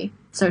everyday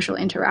social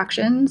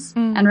interactions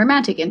and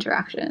romantic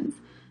interactions?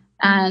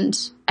 And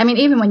I mean,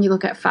 even when you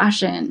look at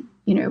fashion,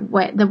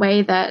 the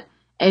way that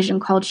Asian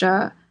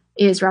culture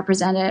is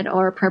represented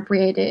or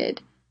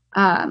appropriated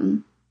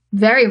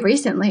very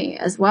recently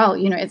as well.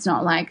 It's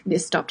not like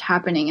this stopped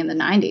happening in the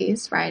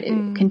 90s, right?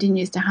 It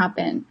continues to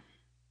happen.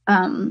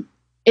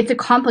 It's a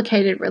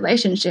complicated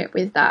relationship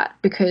with that,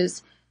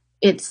 because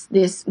it's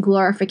this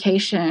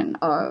glorification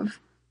of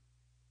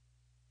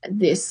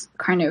this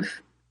kind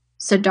of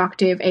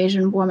seductive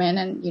Asian woman.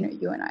 And,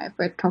 you and I have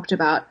both talked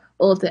about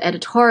all of the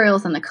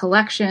editorials and the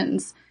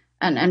collections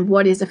and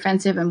what is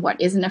offensive and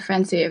what isn't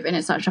offensive. And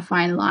it's such a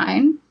fine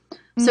line.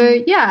 So,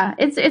 yeah,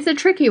 it's a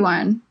tricky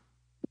one.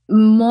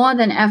 More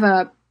than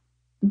ever,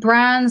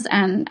 brands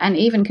and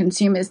even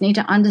consumers need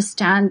to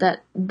understand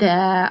that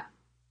there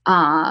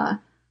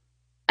are,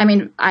 I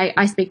mean,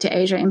 I speak to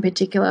Asia in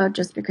particular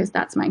just because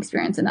that's my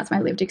experience and that's my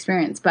lived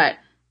experience. But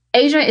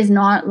Asia is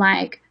not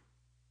like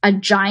a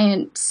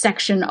giant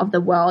section of the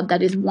world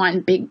that is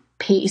one big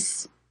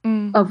piece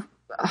of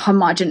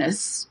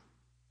homogenous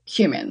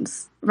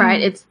humans, right?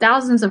 It's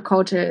thousands of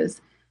cultures,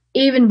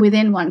 even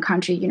within one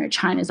country.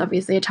 China is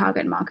obviously a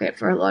target market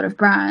for a lot of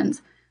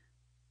brands.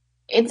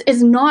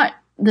 It's not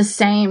the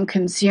same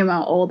consumer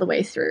all the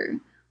way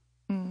through.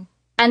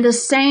 And the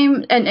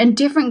same, and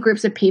different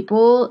groups of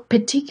people,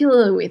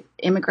 particularly with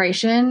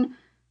immigration,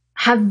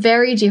 have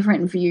very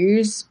different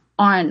views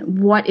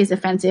on what is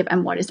offensive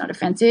and what is not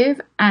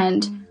offensive.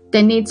 And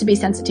there needs to be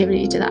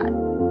sensitivity to that.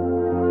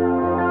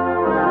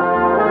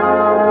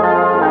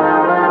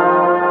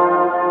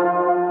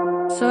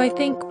 So I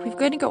think we've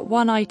only got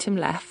one item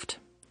left,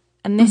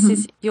 and this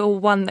is your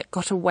one that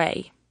got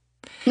away.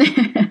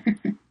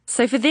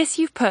 So for this,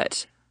 you've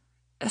put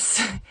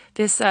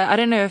this, I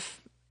don't know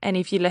if any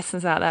of you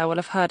listeners out there will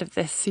have heard of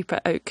this super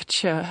haute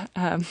couture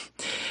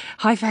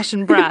high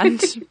fashion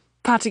brand,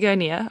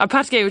 Patagonia.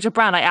 Patagonia, which is a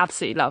brand I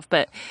absolutely love,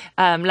 but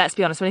let's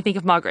be honest, when you think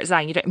of Margaret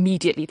Zhang, you don't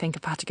immediately think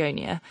of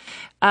Patagonia.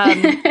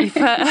 You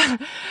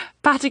put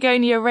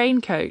Patagonia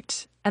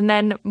raincoat. And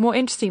then, more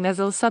interesting, there's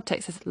a little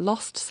subtext that says,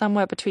 lost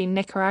somewhere between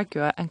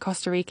Nicaragua and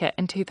Costa Rica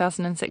in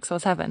 2006 or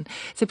 7.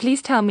 So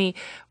please tell me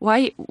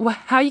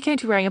how you came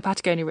to be wearing a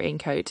Patagonia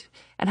raincoat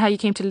and how you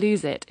came to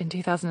lose it in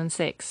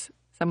 2006,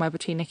 somewhere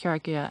between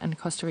Nicaragua and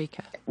Costa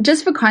Rica.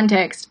 Just for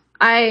context,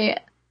 I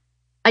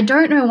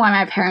don't know why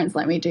my parents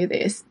let me do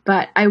this,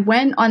 but I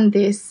went on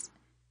this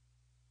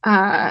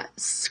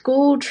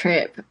school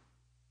trip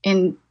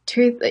in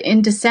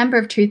December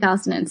of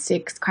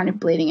 2006, kind of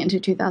bleeding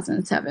into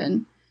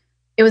 2007.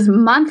 It was a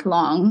month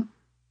long.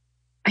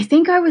 I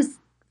think I was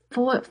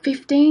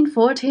 15,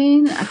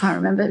 14. I can't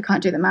remember. I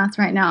can't do the maths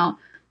right now.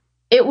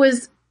 It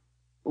was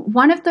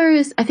one of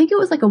those, I think it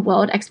was like a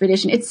world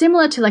expedition. It's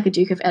similar to like a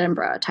Duke of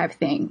Edinburgh type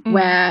thing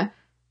where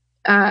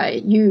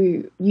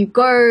you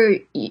go,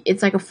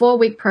 it's like a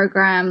 4-week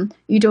program.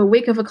 You do a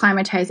week of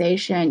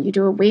acclimatization. You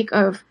do a week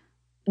of,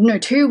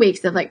 2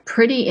 weeks of like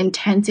pretty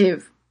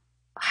intensive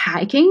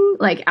hiking,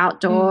 like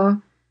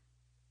outdoor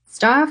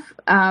stuff.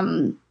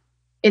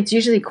 It's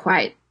usually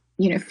quite,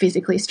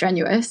 physically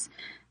strenuous.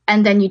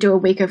 And then you do a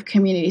week of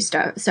community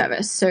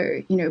service.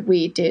 So,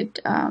 we did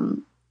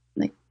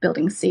like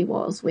building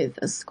seawalls with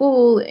a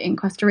school in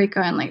Costa Rica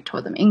and like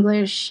taught them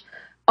English.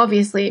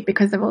 Obviously,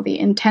 because of all the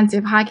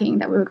intensive hiking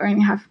that we were going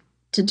to have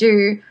to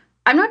do.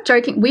 I'm not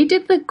joking. We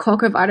did the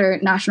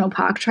Corcovado National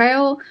Park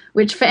Trail,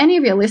 which for any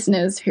of your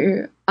listeners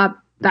who are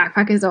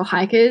backpackers or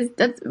hikers,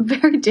 that's a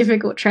very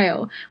difficult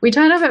trail. We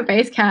turned up at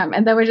base camp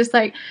and there were just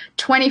like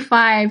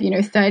 25,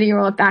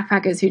 30-year-old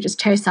backpackers who just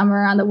chased summer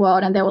around the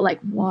world, and they were like,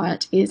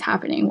 what is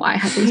happening? Why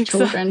have these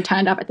children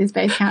turned up at this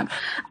base camp?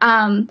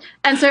 And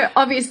so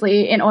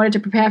obviously in order to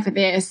prepare for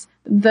this,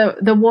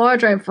 the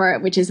wardrobe for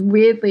it, which is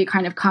weirdly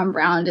kind of come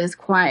round as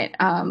quite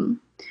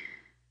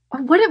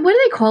what do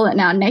they call it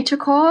now?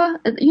 Naturecore,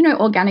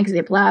 organic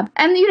zip lab.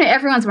 And,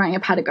 everyone's wearing a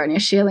Patagonia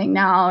shearling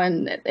now,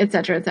 and et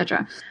cetera, et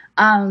cetera.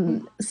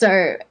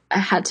 So I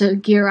had to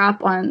gear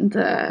up on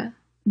the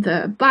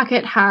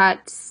bucket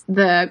hats,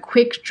 the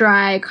quick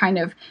dry kind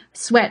of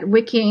sweat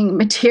wicking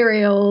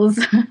materials,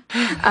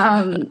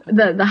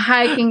 the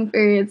hiking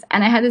boots.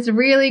 And I had this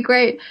really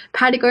great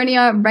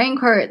Patagonia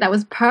raincoat that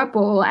was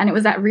purple. And it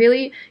was that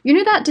really,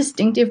 that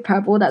distinctive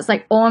purple that's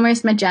like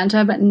almost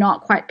magenta, but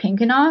not quite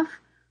pink enough.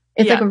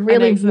 It's like a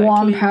really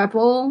warm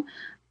purple.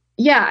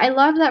 Yeah, I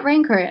love that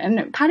raincoat.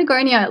 And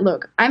Patagonia,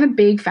 look, I'm a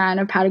big fan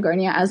of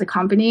Patagonia as a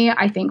company.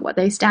 I think what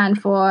they stand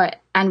for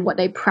and what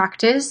they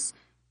practice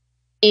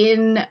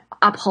in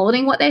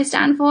upholding what they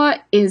stand for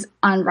is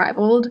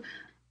unrivaled.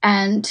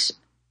 And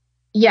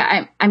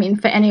yeah, I mean,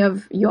 for any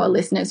of your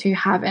listeners who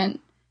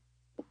haven't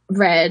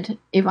read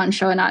Yvon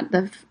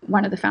Chouinard,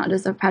 one of the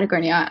founders of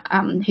Patagonia,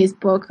 his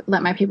book,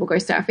 Let My People Go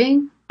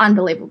Surfing,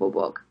 unbelievable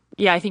book.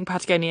 Yeah, I think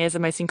Patagonia is the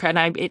most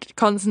incredible. It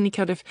constantly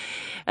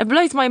it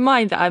blows my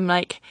mind that I'm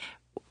like,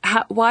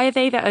 why are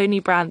they the only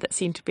brand that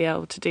seem to be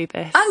able to do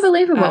this?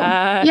 Unbelievable.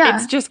 Yeah.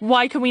 It's just,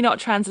 why can we not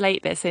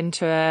translate this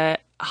into a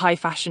high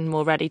fashion,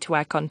 more ready to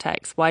wear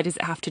context? Why does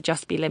it have to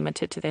just be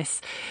limited to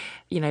this,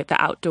 the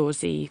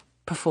outdoorsy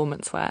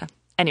performance wear?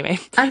 Anyway,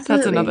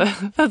 Absolutely.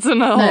 that's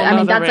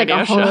another that's radio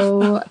like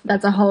show.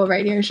 That's a whole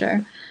radio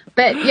show.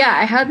 But yeah,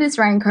 I had this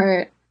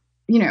raincoat,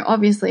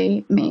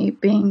 obviously me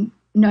being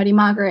nerdy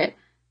Margaret,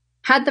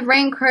 had the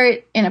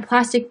raincoat in a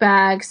plastic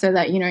bag so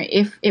that,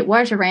 if it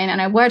were to rain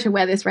and I were to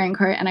wear this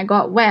raincoat and I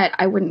got wet,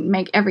 I wouldn't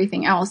make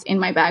everything else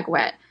in my bag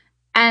wet.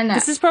 And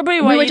this is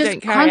probably why you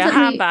don't carry a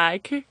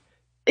handbag.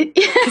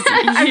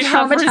 You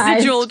have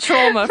residual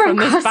trauma from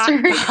this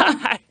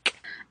backpack.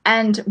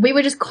 And we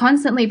were just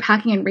constantly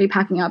packing and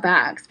repacking our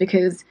bags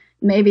because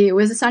maybe it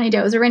was a sunny day,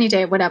 it was a rainy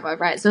day, whatever,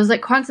 right? So it was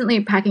like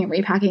constantly packing and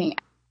repacking.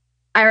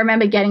 I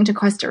remember getting to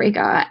Costa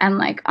Rica and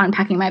like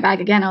unpacking my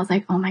bag again. I was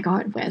like, oh my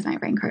God, where's my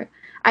raincoat?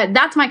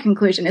 That's my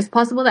conclusion. It's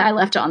possible that I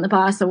left it on the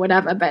bus or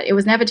whatever, but it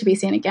was never to be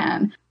seen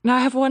again. Now, I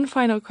have one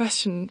final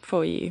question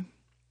for you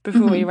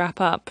before we wrap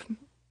up,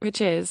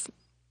 which is,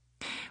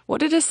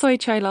 what did a soy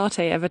chai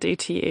latte ever do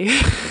to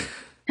you?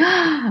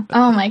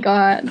 Oh, my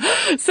God.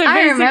 So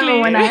I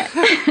remember when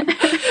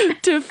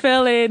to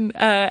fill in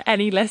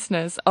any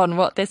listeners on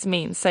what this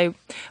means. So,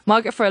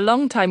 Margaret, for a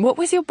long time, what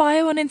was your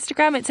bio on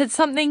Instagram? It said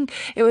something,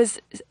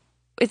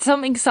 it's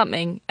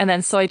something, and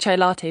then soy chai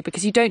latte,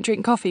 because you don't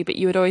drink coffee, but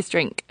you would always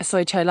drink a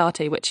soy chai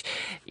latte, which,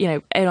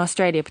 in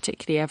Australia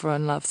particularly,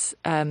 everyone loves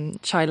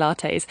chai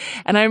lattes.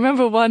 And I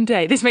remember one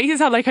day, this makes it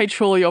sound like I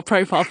troll your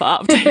profile for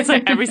updates,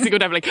 like every single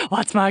day, I'm like,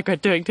 what's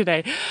Margaret doing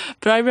today?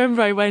 But I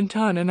remember I went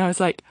on and I was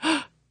like,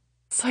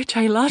 soy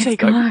chai latte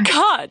got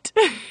cut.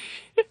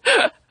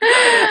 And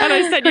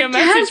I sent you a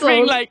message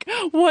being like,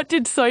 what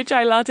did soy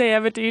chai latte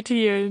ever do to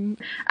you?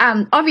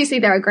 Obviously,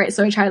 there are great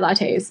soy chai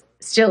lattes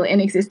still in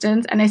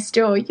existence, and I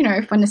still,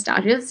 for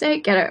nostalgia's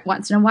sake, get it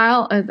once in a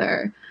while.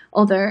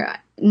 Although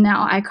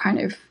now I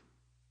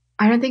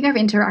don't think I've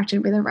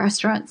interacted with a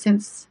restaurant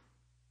since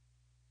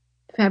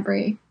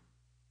February.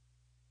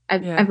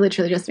 I've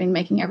literally just been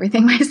making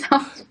everything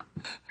myself,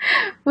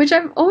 which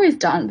I've always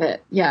done,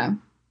 but yeah.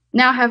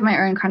 Now I have my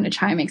own kind of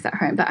chai mix at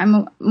home, but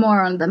I'm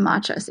more on the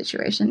matcha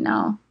situation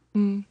now.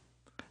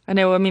 I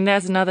know,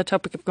 there's another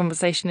topic of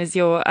conversation is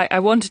I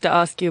wanted to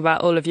ask you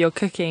about all of your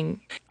cooking.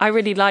 I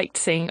really liked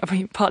seeing,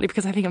 partly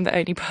because I think I'm the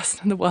only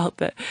person in the world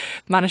that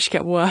managed to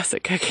get worse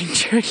at cooking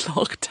during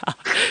lockdown.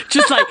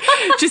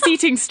 Just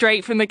eating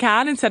straight from the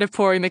can instead of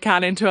pouring the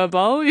can into a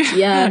bowl.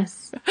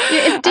 Yes.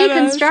 It's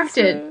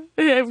deconstructed.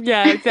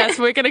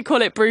 We're going to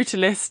call it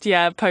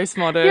brutalist,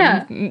 postmodern.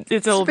 Yeah.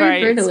 It's all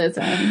very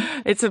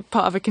brutalism. It's a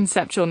part of a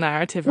conceptual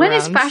narrative. When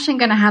is fashion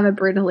going to have a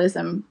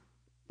brutalism,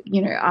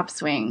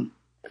 upswing?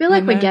 I feel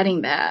like we're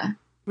getting there.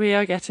 We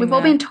are getting there. We've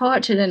all been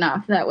tortured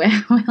enough that we're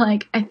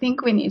like, I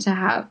think we need to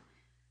have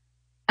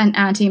an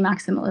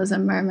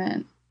anti-maximalism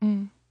moment.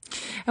 And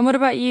what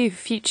about you?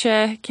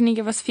 Can you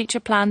give us future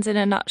plans in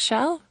a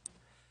nutshell?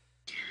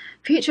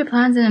 Future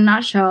plans in a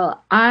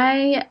nutshell.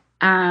 I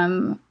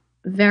am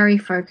very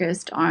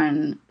focused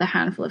on the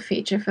handful of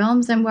feature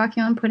films I'm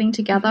working on putting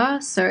together.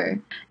 So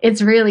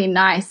it's really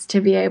nice to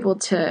be able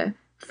to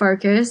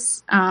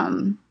focus,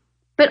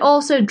 but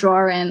also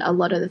draw in a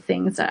lot of the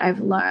things that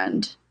I've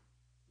learned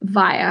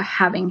via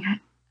having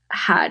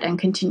had and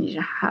continue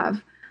to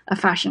have a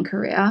fashion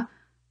career,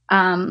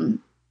 and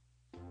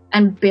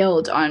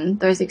build on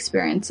those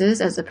experiences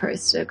as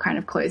opposed to kind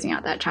of closing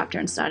out that chapter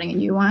and starting a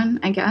new one,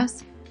 I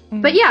guess.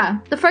 But yeah,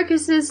 the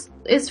focus is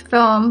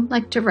film,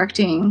 like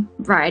directing,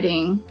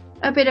 writing,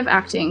 a bit of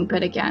acting,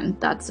 but again,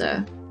 that's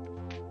a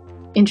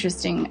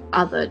interesting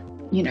other,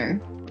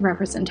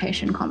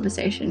 representation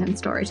conversation and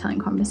storytelling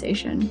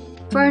conversation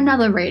for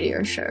another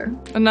radio show.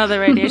 Another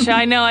radio show.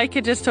 I know I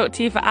could just talk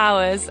to you for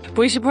hours, but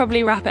we should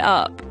probably wrap it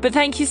up. But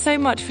thank you so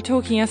much for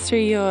talking us through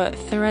your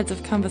threads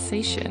of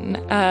conversation.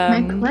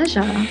 My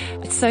pleasure.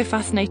 It's so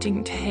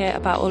fascinating to hear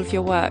about all of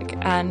your work,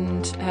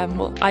 and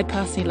I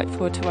personally look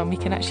forward to when we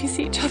can actually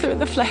see each other in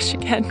the flesh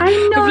again. I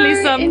know,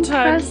 hopefully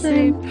sometime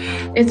soon.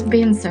 It's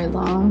been so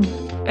long.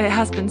 It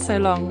has been so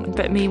long,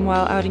 but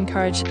meanwhile, I would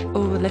encourage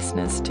all the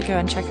listeners to go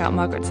and check out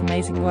Margaret's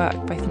amazing work,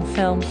 both in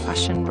film,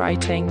 fashion,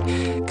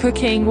 writing,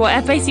 cooking,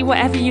 basically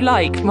whatever you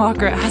like.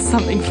 Margaret has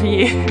something for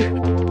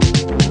you.